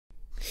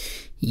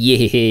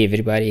Yeah,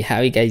 everybody, how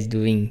you guys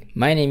doing?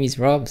 My name is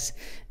Robs,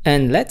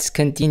 and let's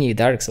continue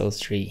Dark Souls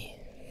 3.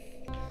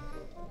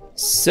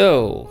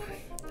 So,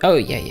 oh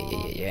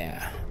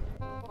yeah.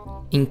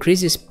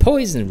 Increases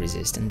poison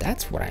resistance,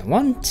 that's what I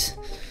want.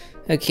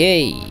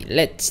 Okay,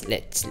 let's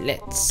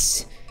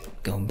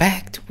go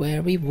back to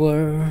where we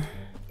were.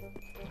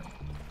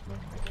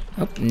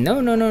 Oh, no,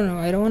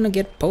 I don't want to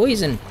get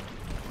poisoned.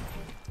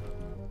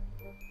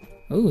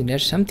 Oh,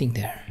 there's something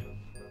there.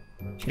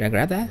 Should I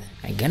grab that?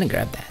 I'm gonna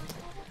grab that.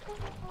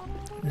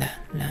 La.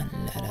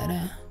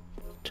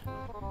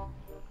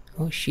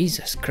 Oh,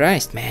 Jesus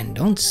Christ, man,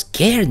 don't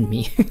scare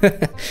me.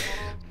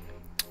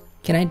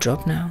 Can I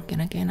drop now?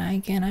 Can I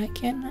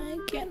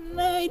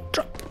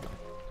drop?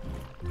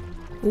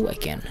 Oh, I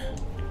can.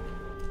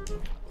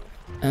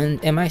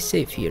 And am I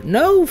safe here?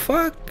 No,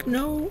 fuck,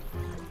 no.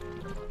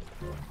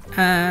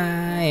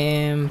 I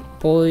am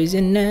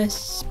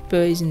poisonous.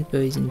 Poison. Do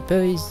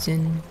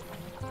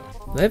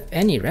I have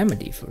any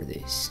remedy for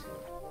this?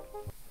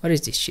 What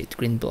is this shit?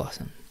 Green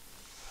blossom.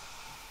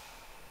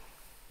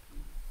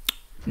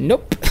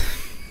 Nope.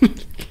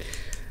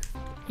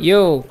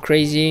 Yo,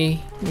 crazy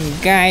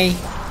guy.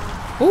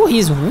 Oh,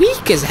 he's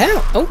weak as hell.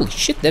 Holy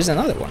shit, there's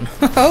another one.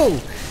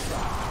 Oh,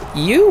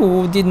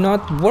 you did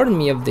not warn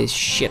me of this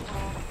shit.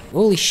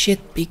 Holy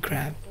shit, big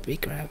crab.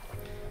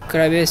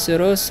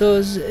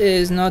 Cabezorosos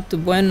is not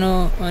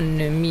bueno on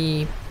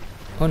me.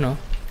 Oh no,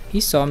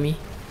 he saw me.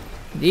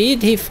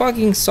 Did he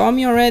fucking saw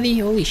me already?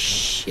 Holy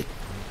shit.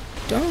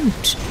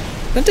 Don't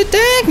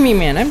attack me,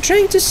 man. I'm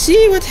trying to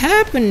see what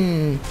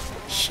happened.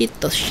 Shit.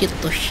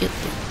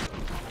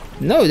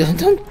 No,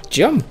 don't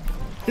jump.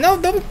 No,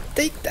 don't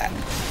take that.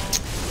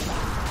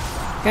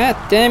 God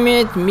damn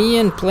it, me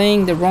and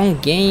playing the wrong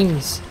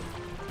games.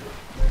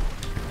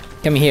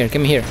 Come here.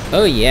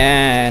 Oh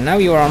yeah, now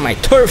you are on my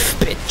turf,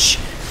 bitch.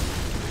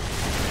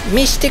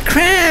 Mr.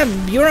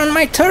 Crab, you're on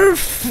my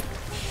turf.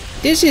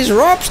 This is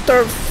Rob's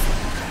turf.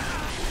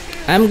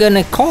 I'm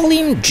gonna call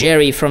him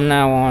Jerry from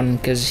now on,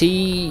 cause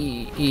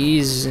he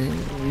is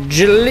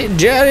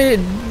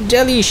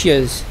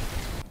delicious.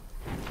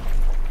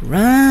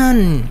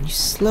 Run, you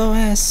slow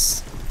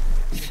ass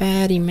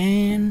fatty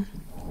man.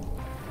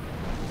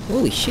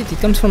 Holy shit, it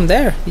comes from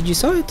there. Did you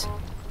saw it?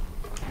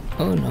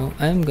 Oh no,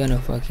 I'm gonna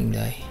fucking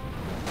die.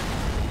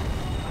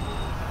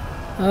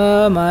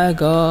 Oh my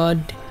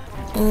god.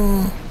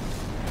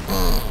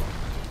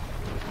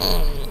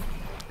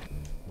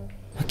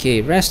 Okay,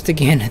 rest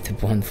again at the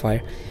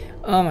bonfire.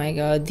 Oh my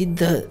god, did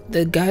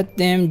the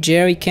goddamn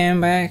Jerry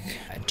come back?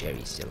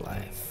 Jerry's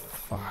alive.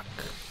 Fuck.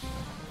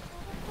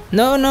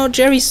 No,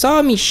 Jerry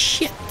saw me.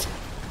 Shit.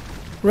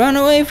 Run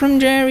away from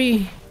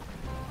Jerry.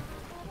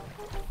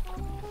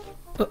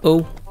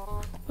 Uh-oh.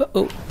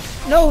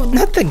 No,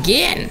 not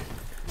again.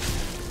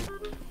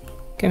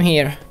 Come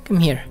here.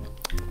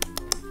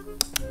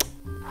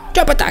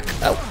 Jump attack.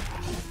 Oh.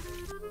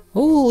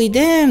 Holy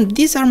damn,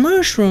 these are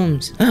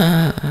mushrooms.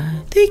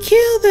 They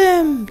kill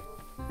them.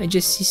 I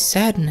just see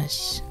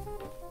sadness.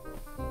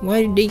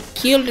 Why did they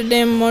kill the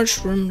damn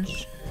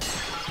mushrooms?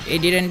 They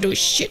didn't do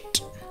shit.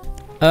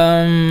 Do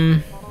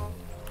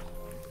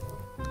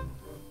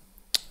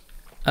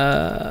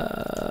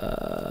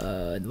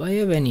I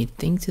have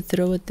anything to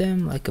throw at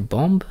them? Like a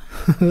bomb?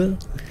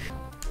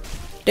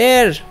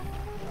 There!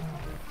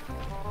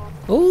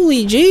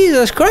 Holy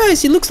Jesus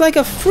Christ, he looks like a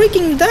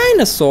freaking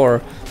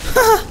dinosaur!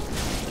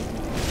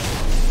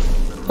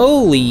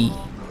 Holy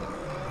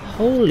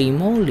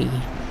moly.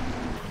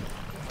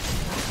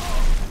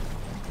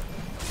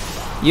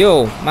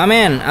 Yo, my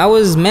man, I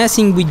was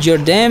messing with your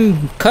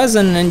damn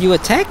cousin and you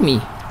attacked me.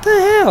 What the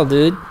hell,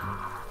 dude?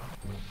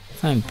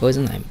 If I'm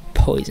poisoned, I'm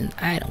poisoned.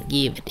 I don't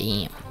give a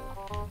damn.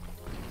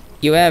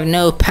 You have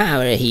no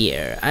power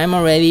here. I'm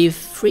already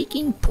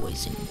freaking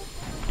poisoned.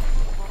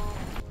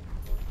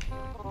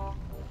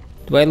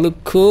 Do I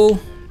look cool?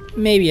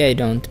 Maybe I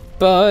don't,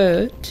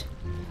 but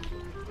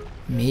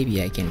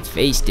maybe I can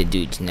face the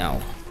dudes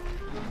now.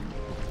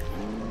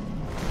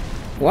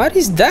 What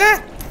is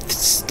that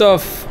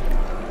stuff?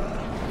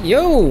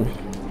 Yo!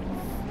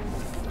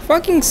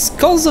 Fucking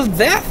skulls of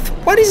death?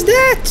 What is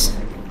that?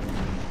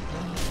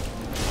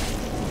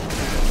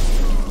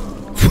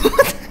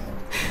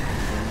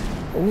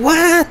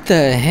 What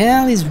the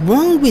hell is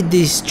wrong with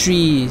these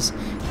trees?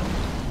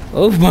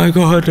 Oh my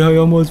god, I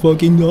almost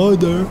fucking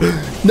died there.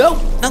 No!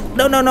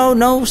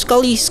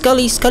 Scully.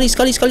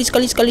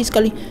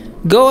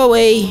 Go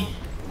away.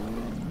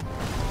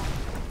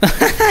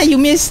 You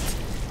missed.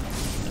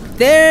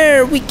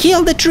 There, we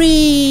killed the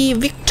tree.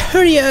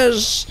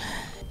 Victorious.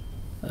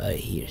 I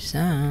hear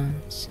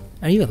sounds.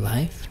 Are you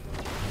alive?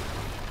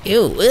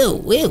 Ew.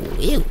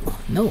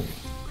 No.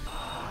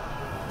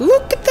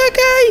 Look at that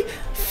guy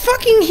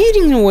fucking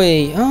hitting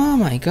away. Oh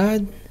my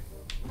god.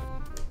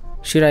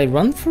 Should I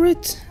run for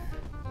it?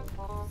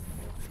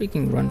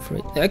 Freaking run for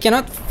it. I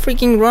cannot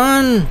freaking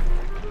run.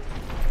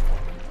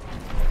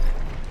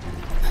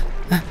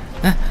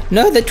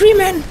 No, the tree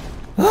man.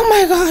 Oh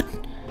my god.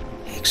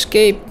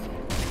 Escape.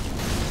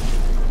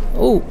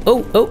 Oh,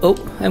 oh, oh, oh.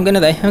 I'm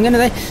gonna die. I'm gonna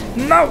die.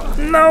 No,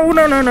 no,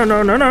 no, no, no,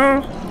 no, no,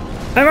 no.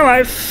 I'm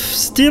alive.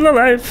 Still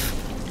alive.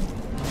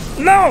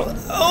 No.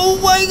 Oh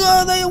my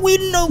god, I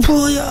win. No.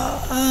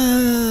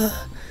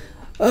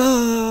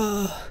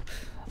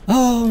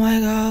 Oh my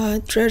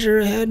god.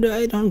 Treasure head.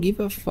 I don't give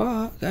a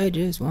fuck. I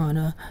just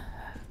wanna.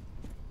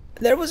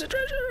 There was a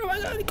treasure. Oh my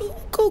god. Go,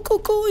 go, go,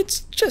 go.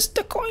 It's just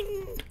a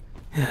coin.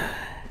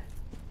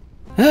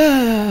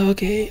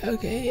 Okay,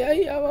 okay.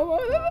 I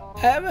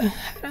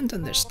don't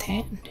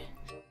understand.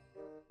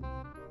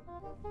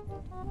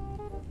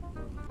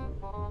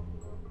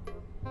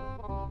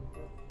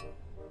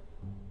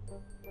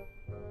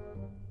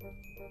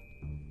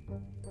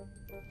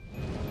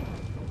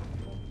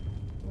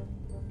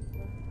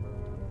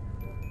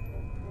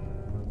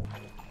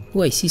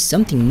 Oh, I see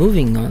something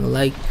moving on,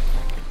 like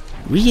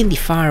really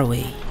far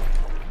away.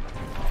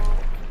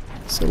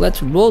 So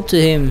let's roll to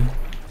him.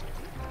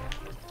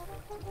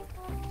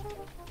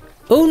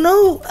 Oh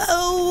no!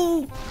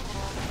 Oh!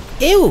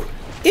 Ew!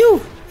 Ew!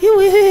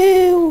 Ew!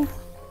 Ew!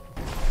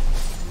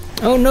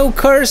 Oh no!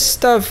 Cursed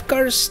stuff!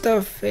 Cursed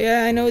stuff!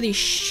 Yeah, I know this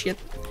shit.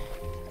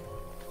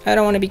 I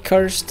don't want to be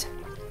cursed.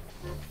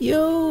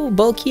 Yo,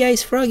 bulky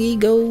ice froggy,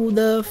 go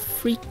the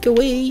freak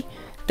away!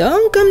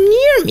 Don't come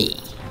near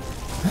me!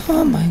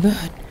 Oh my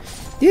god,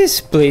 this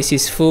place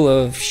is full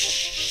of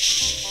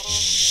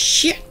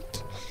shit.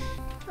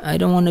 I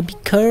don't want to be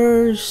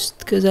cursed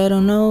because I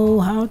don't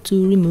know how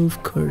to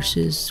remove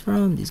curses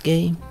from this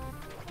game.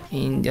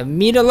 In the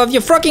middle of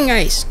your fucking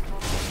eyes.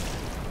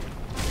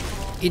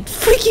 It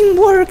freaking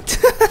worked.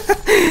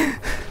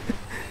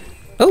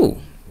 Oh,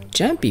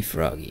 jumpy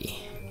froggy.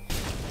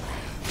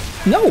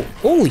 No,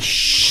 holy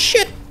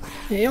shit.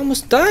 I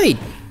almost died.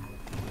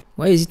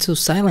 Why is it so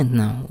silent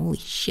now? Holy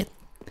shit.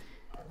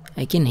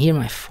 I can hear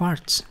my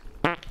farts.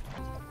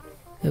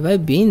 Have I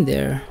been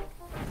there?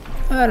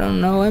 I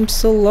don't know, I'm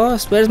so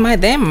lost. Where's my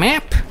damn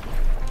map?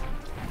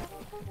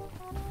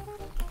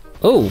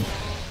 Oh,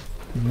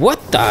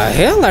 what the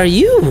hell are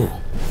you?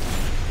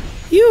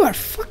 You are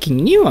fucking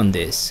new on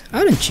this,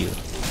 aren't you?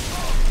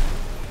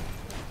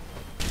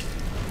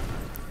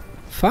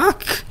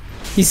 Fuck,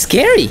 he's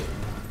scary.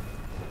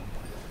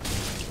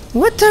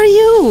 What are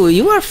you?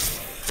 You are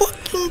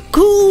fucking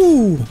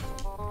cool.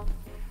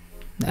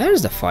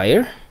 There's the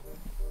fire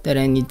that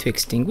I need to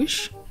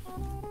extinguish.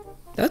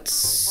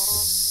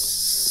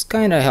 That's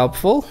kind of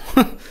helpful.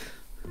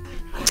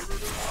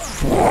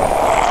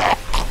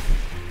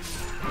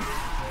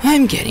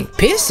 I'm getting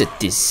pissed at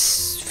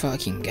these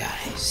fucking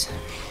guys.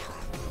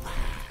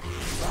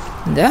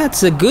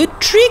 That's a good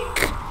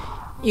trick.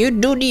 You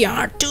do the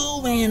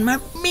R2 and my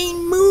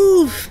main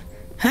move.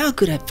 How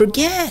could I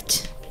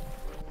forget?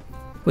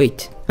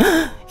 Wait,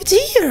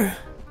 it's here.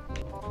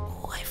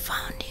 Oh, I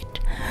found it.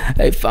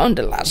 I found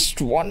the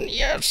last one.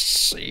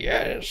 Yes,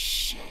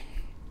 yes.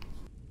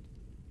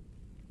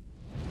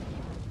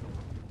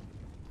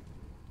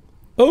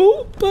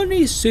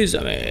 Open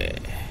sesame.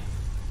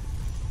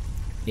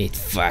 It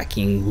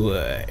fucking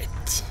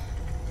worked.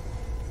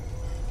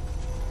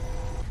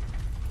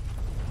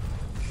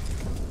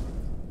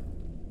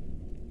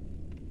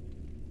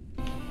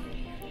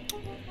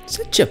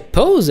 Such a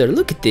poser,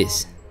 look at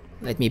this.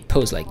 Let me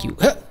pose like you.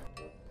 Huh.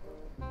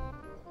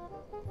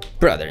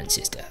 Brother and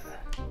sister.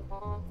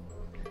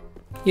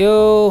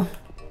 Yo,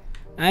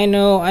 I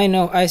know,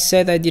 I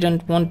said I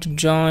didn't want to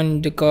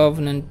join the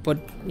Covenant, but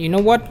you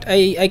know what?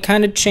 I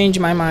kind of changed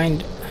my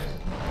mind.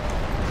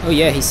 Oh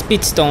yeah, his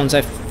speed stones,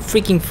 I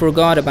freaking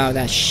forgot about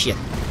that shit.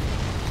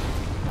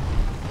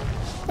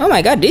 Oh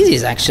my god, this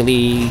is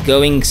actually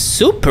going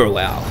super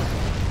well.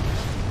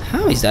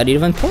 How is that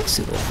even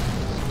possible?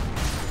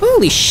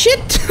 Holy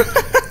shit!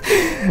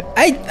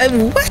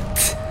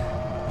 What?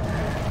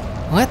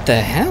 What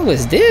the hell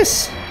was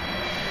this?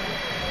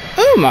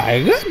 Oh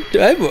my god!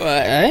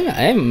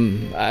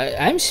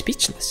 I'm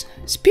speechless.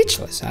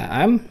 Speechless.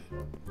 I'm.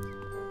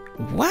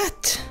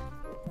 What?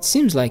 It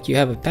seems like you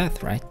have a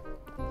path, right?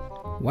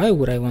 Why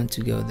would I want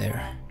to go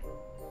there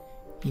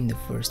in the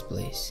first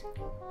place?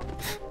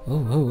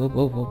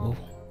 Oh.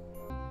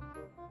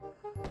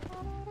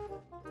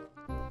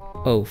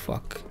 Oh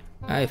fuck!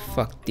 I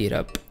fucked it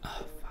up.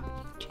 Oh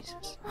fucking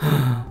Jesus!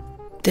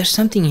 There's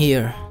something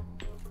here.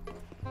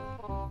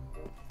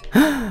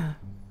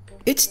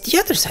 It's the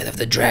other side of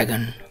the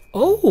dragon.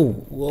 Oh,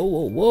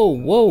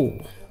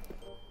 whoa.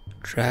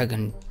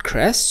 Dragon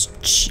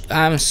crest?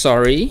 I'm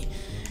sorry.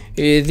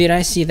 Did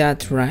I see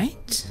that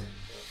right?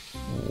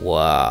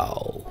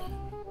 Wow.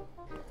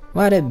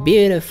 What a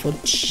beautiful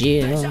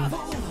chill.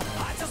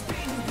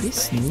 These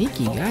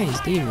sneaky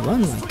guys, they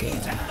run like a...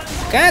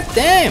 God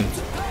damn!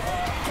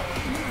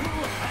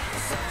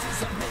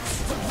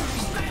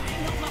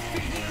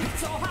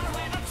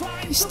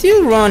 He's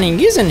still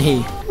running, isn't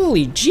he?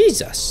 Holy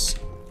Jesus.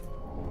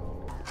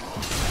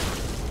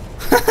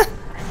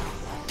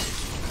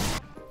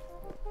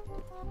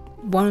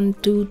 1,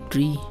 2,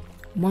 3.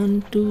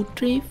 1, 2,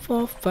 3,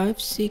 4, 5,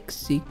 6,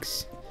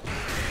 6.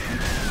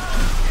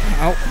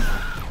 Ow.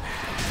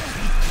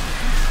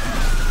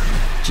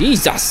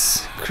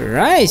 Jesus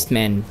Christ,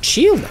 man.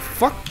 Chill the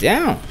fuck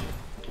down.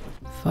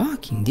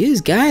 Fucking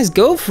these guys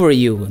go for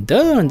you,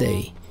 don't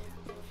they?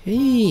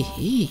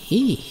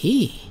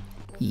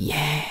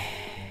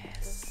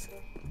 Yes.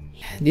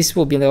 This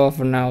will be all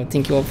for now.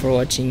 Thank you all for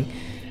watching.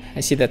 I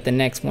see that the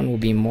next one will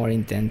be more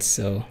intense,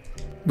 so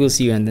we'll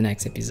see you in the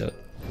next episode.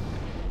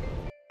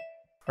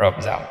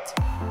 Rob's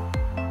out.